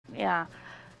Yeah.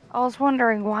 I was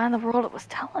wondering why in the world it was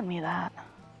telling me that.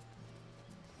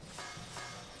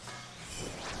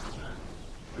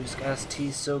 Bruce gas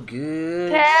tea's so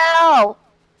good. Cal!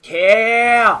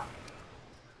 Cal!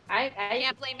 I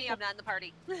can't blame me. I'm not in the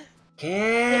party.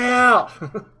 Cal!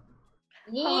 Oh,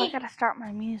 I gotta start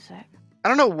my music. I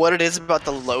don't know what it is about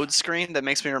the load screen that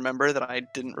makes me remember that I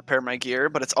didn't repair my gear,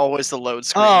 but it's always the load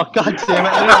screen. Oh, god damn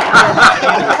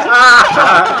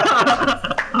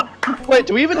it. Wait,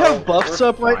 do we even have buffs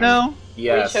up right now?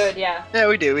 Yes. We should, yeah. Yeah,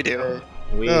 we do, we do.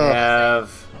 We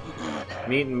have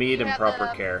meat and meat and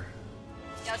proper care.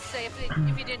 Yeah, I was say,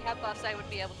 if you didn't have buffs, I would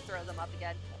be able to throw them up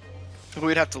again.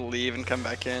 We'd have to leave and come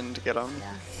back in to get them.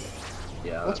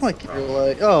 Yeah. What's my gear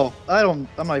like? Oh, I'm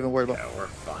not even worried about. Yeah, we're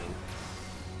fine.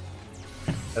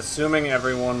 Assuming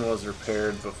everyone was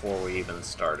repaired before we even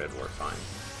started, we're fine.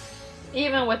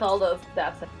 Even with all those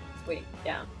deaths, sweet,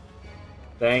 yeah.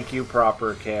 Thank you,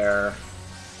 proper care.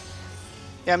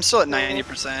 Yeah, I'm still at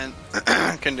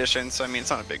 90% condition, so I mean,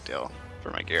 it's not a big deal for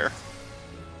my gear.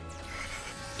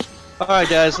 Alright,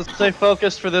 guys, let's stay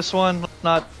focused for this one. Let's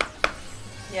not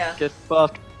get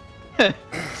fucked.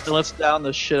 So let's down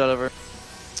the shit out of her.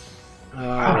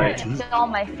 Alright. It's all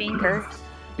my fingers.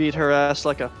 Beat her ass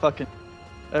like a fucking.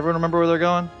 Everyone remember where they're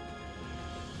going?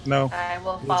 No. I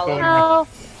will follow. No.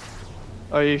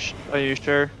 Are you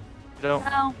sure? You don't?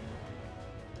 No.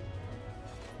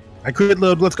 I could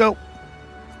load. Let's go.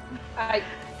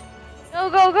 Go,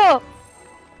 go, go!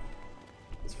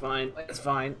 It's fine. It's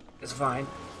fine. It's fine.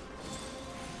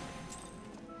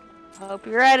 Hope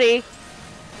you're ready.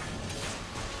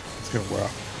 Let's go, bro.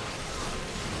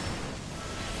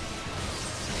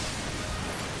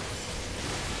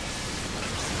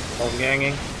 Home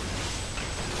ganging.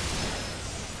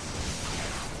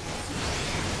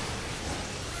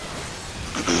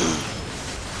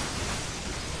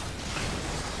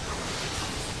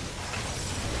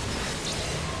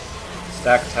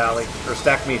 Stack tally. Or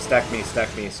stack me,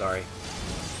 sorry.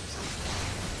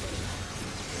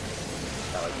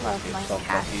 Love my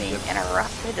cat being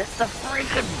interrupted. It's the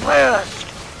freaking best!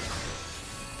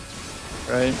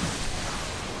 Right.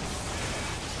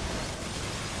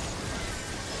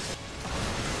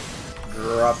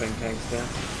 Dropping tanks down.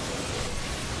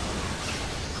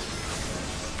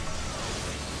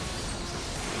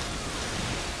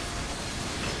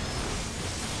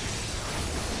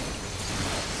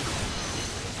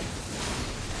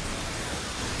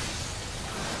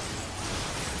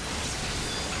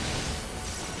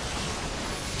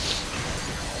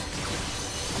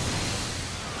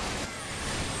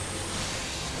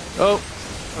 Oh.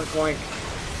 Oink oink.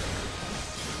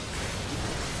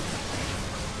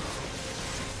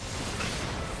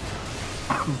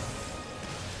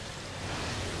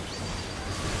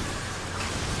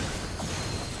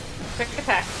 Quick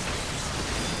attack.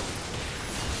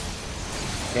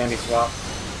 Candy swap.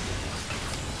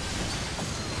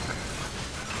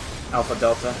 Alpha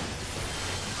Delta.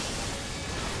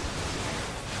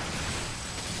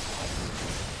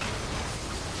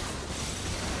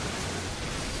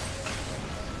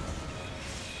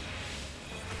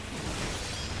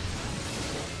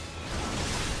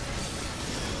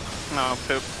 No,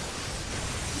 poop.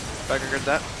 Buggered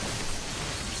that.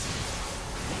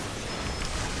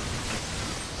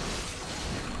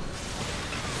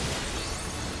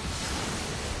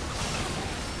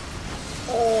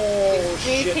 Oh,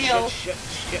 shit, Detail. shit.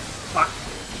 Fuck.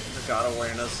 Forgot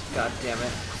awareness. God damn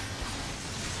it.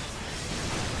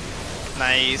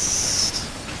 Nice.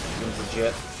 Seems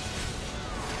legit.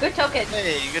 Good token.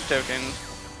 Hey, good token.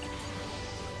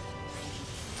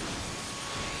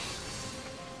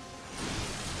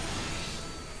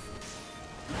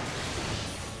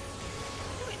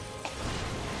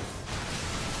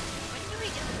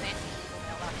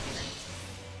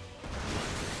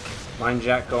 Mine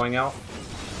jack going out.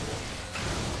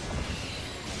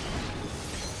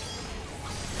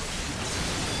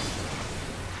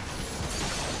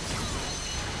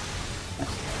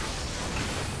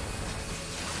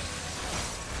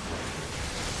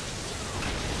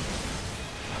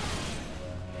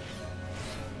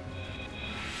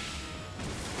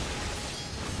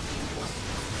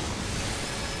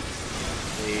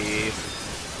 Leave.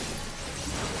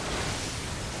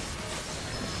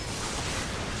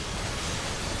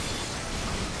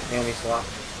 Candy swap.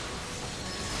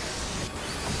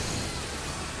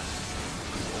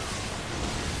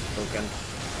 Token.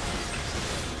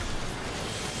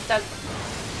 Doug.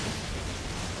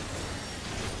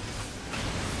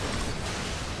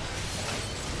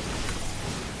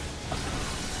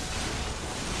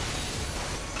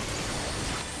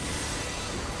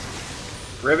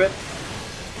 Ribbit.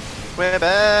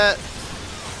 Ribbit!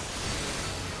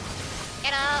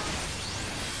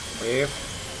 Wave.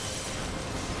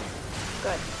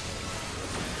 Good.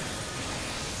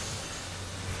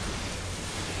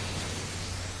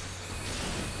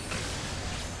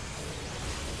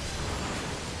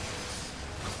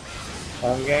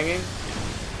 Home ganging.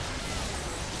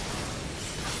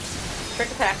 Trick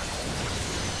attack.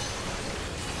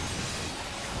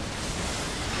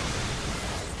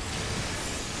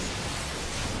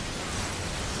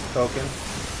 Token.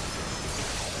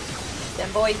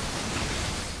 Then boy.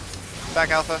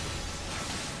 Back alpha.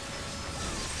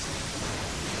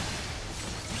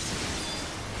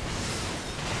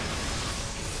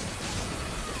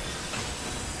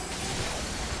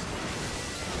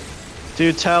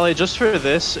 Dude, Tally, just for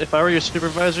this, if I were your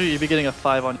supervisor, you'd be getting a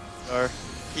 5 on your star.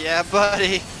 Yeah,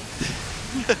 buddy.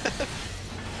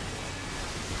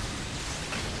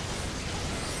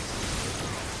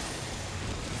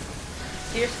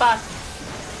 To your spot.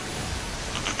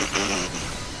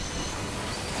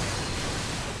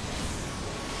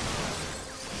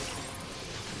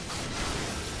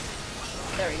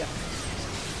 There we go.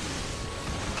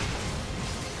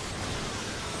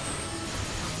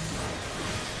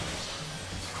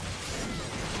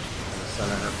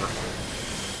 Center her for.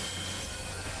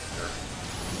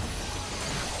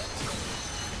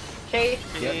 Chase.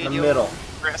 Get in the middle.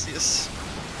 Gracias.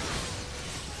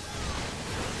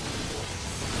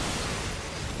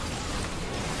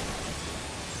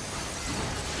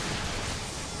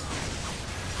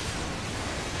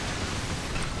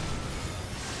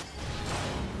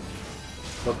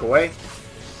 Look away.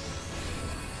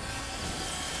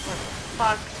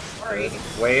 Fuck. Sorry.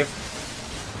 Wave.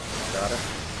 Got it.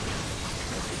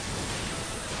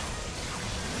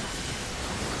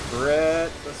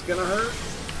 Brett, that's gonna hurt.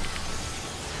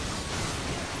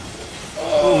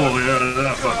 Oh, yeah,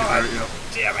 that fucking hurt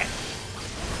you. Damn it.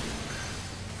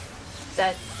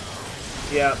 Dead.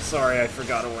 Yeah, sorry, I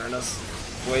forgot awareness.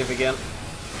 Wave again.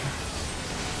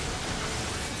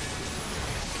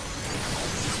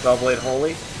 Spellblade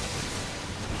Holy.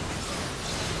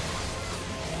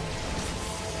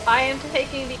 I am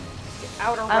taking the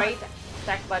outer right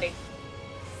attack, buddy.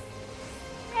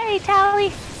 Hey,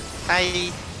 Tally.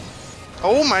 Hi.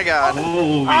 Oh my god.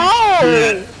 Holy Oh!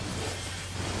 shit.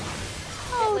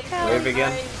 Oh, Tally. Wave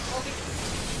again.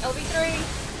 LB3.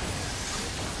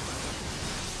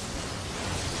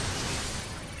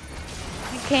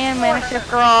 You can manage to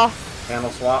draw. Panel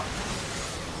swap.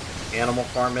 Animal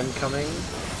farm incoming.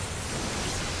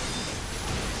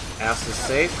 Ass is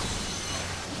safe.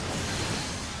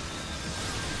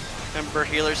 Ember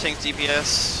healer tanks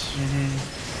DPS.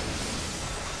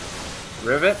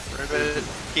 Rivet. Rivet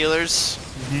healers.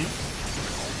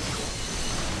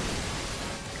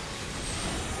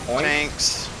 Point.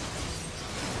 Tanks.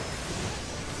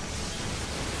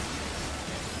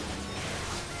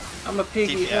 I'm a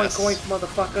piggy. DPS. Oink oink,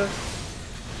 motherfucker.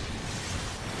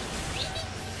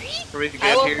 Are we good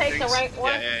I will here, take the Jinx? right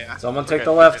one. Yeah. Someone take Okay,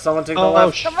 the left. okay. Someone take the Oh,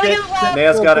 left. shit.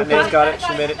 Naya's got it. Naya's got it.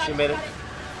 She made it. She made it.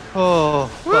 Oh,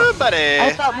 Woo, buddy.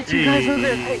 I thought that you guys were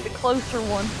gonna take the closer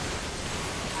one.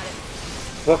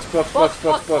 Books, books, books,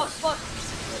 books,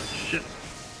 books. Shit.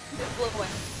 Just blew away.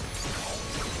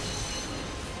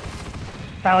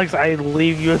 Alex, I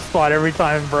leave you a spot every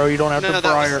time, bro. You don't have No, to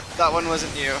prior. that one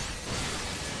wasn't you.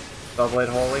 Spellblade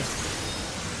Holy.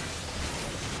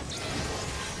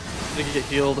 you can get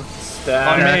healed. Stack.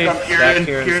 On me. Stack Kieran,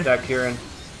 Kieran. Kieran. Stack Kieran.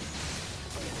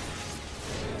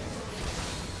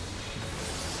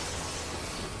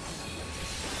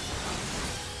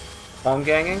 Home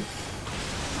ganging.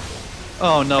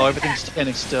 Oh no, everything's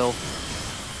standing still.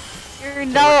 You're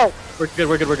no. We're good,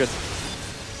 we're good, we're good.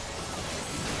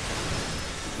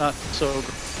 Not so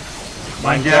good.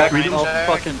 Mind Jack, Jack. read him. I'll Jack,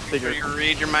 fucking figure it. You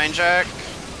read your mind, Jack.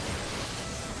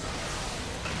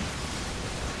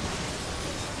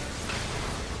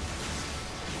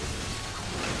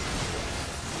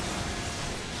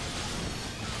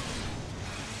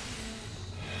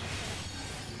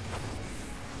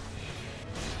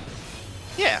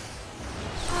 Yeah.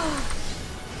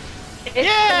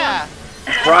 Yeah.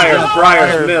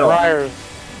 Briars, middle. Briars.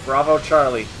 Bravo,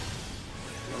 Charlie.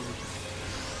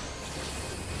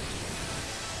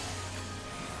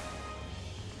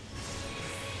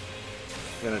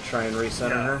 Gonna try and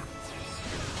recenter her.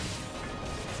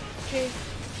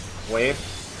 Wave.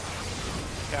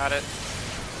 Got it.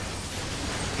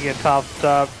 You get topped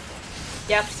up.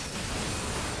 Yep.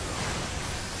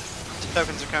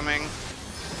 Tokens are coming.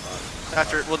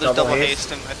 After, well, Double there's double haste.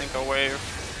 haste and I think a wave.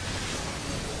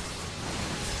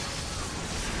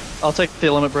 I'll take the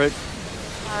limit break.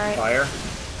 Alright. Fire.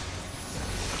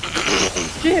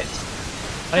 Shit!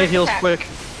 I need heals Attack. quick.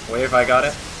 Wave, I got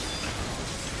it.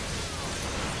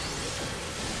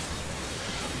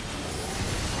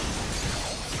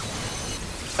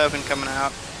 token coming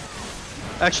out.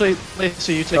 Actually,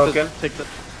 Lacey, you take Token. take the.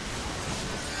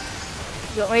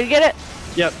 You want me to get it?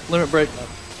 Yep, limit break.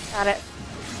 Got it.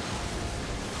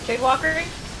 Shade Walker.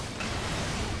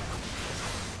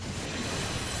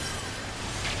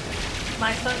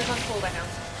 My son is on cooldown.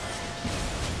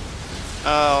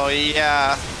 Oh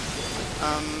yeah.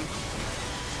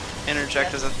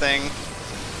 Interject is a thing.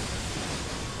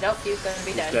 Nope, he's gonna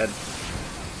be dead. Dead.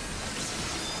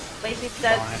 Lacey's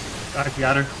dead. I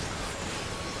got her.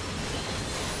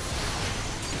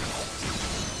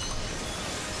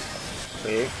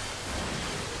 Wait.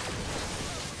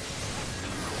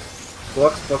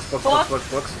 Books.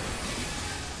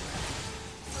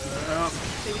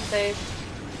 Should we save?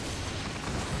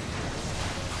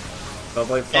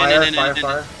 Double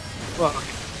fire. Fuck.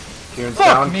 Kieran's Fuck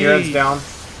down. me. Kieran's down.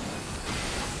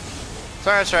 It's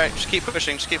alright. Just keep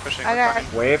pushing. I We're got fine.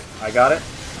 it. Wave. I got it.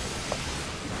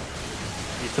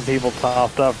 Need some people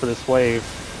topped up for this wave.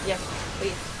 Yes,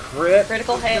 please. Crit.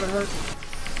 Critical hit.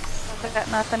 I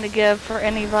got nothing to give for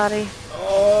anybody.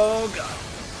 Oh god.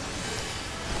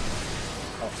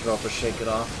 I'll throw up a shake it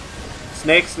off.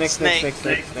 Snake.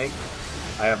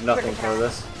 I have nothing for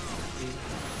this.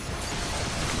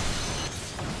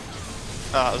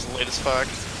 Oh, it was late as fuck.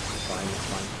 Fine.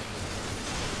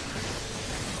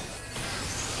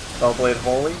 Spellblade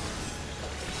Holy.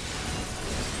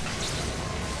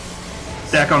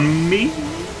 Stack on me.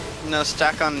 No,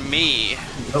 stack on me.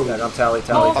 Stack on tally.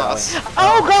 boss.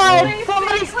 Oh god!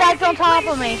 Somebody stacked on top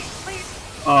of me.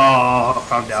 Oh,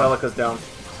 calm down. Celica's down.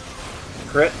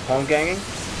 Crit. Home ganging.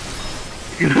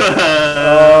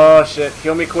 Oh shit.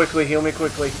 Heal me quickly.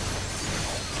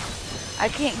 I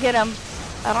can't get him.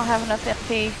 I don't have enough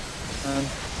MP.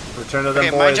 Return to them Okay,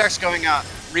 boys. mind jack's going out.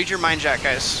 Read your mind jack,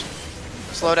 guys.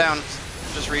 Slow down.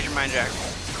 Just read your mind jack.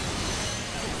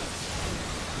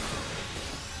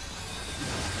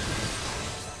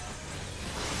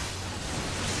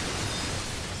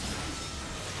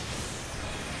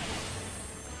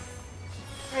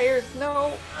 Prayers,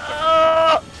 no.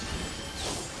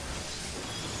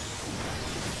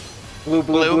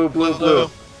 Blue.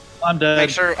 I'm dead. Make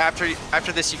sure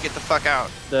after this you get the fuck out.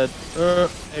 Dead.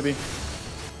 Maybe.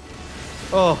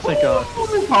 Oh, thank God.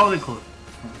 Probably close.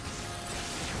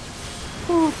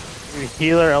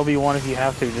 Healer LB1 if you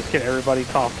have to. Just get everybody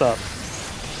topped up.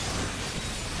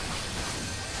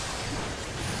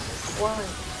 1,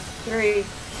 3.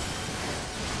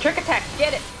 Trick attack,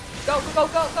 get it! Go!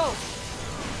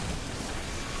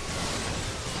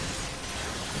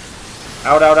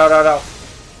 Out.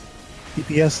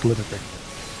 DPS limit break.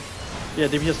 Yeah,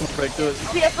 DPS limit break. Do it.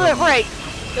 Yes, right.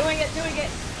 Doing it!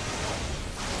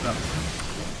 No.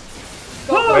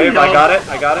 Go! Wave. I got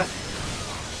it.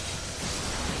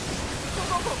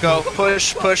 Go.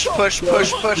 Push. Shake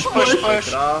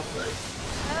it off.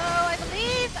 Oh, I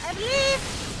believe.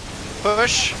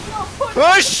 Push.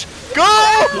 Go!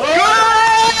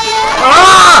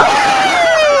 Ah!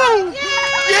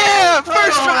 Yeah!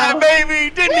 First try,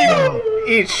 baby! Didn't even...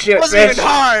 Eat shit, Wasn't bitch. even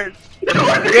hard!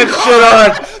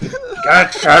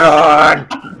 Get shit on.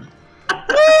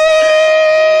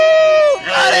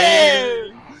 Got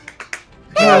it!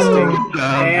 Casting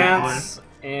pants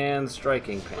and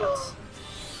striking pants.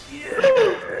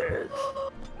 Good.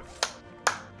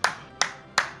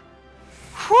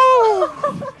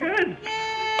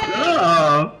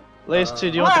 Oh.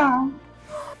 Lacey, do you want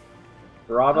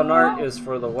Robinart is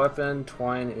for the weapon.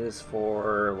 Twine is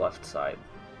for left side.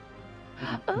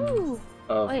 Ooh.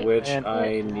 Of Wait, which and-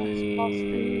 I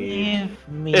need.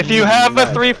 If you have a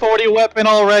 340 weapon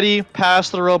already, pass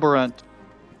the Roborant.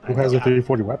 Who has a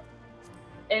 340 weapon?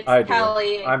 It's I do.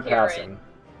 Callie and I'm Karen. passing.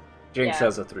 Jinx Yeah.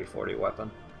 has a 340 weapon.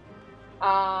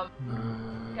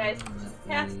 Guys,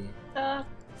 pass the...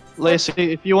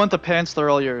 Lacey, if you want the pants, they're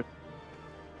all yours.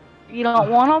 You don't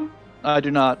want them? I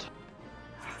do not.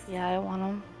 Yeah, I want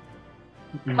them.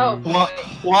 Oh, boy.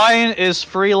 Wine is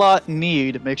free lot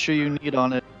need. Make sure you need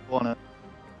on it if you want it.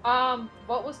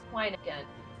 What was twine again?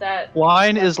 That...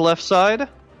 Wine is left side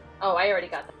Oh, I already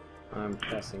got that. I'm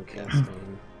passing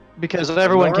casting. because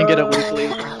everyone can get it Nora?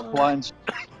 weekly. Wine's.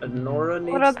 Nora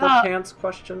needs What the about- pants?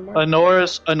 Question mark.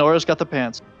 Anora's got the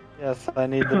pants. Yes, I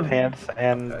need the pants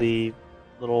and the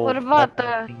little. What about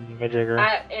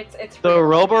Majigger. It's The free.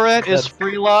 Roborant is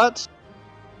free lot.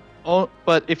 Oh,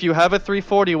 but if you have a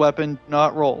 340 weapon, do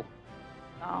not roll.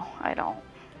 No, I don't.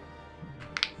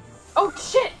 Oh,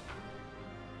 shit!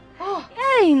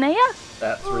 Hey, Naya.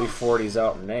 That 340's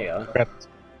out in Naya.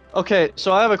 Okay,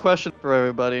 so I have a question for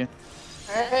everybody.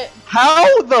 Alright.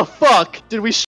 How the fuck did we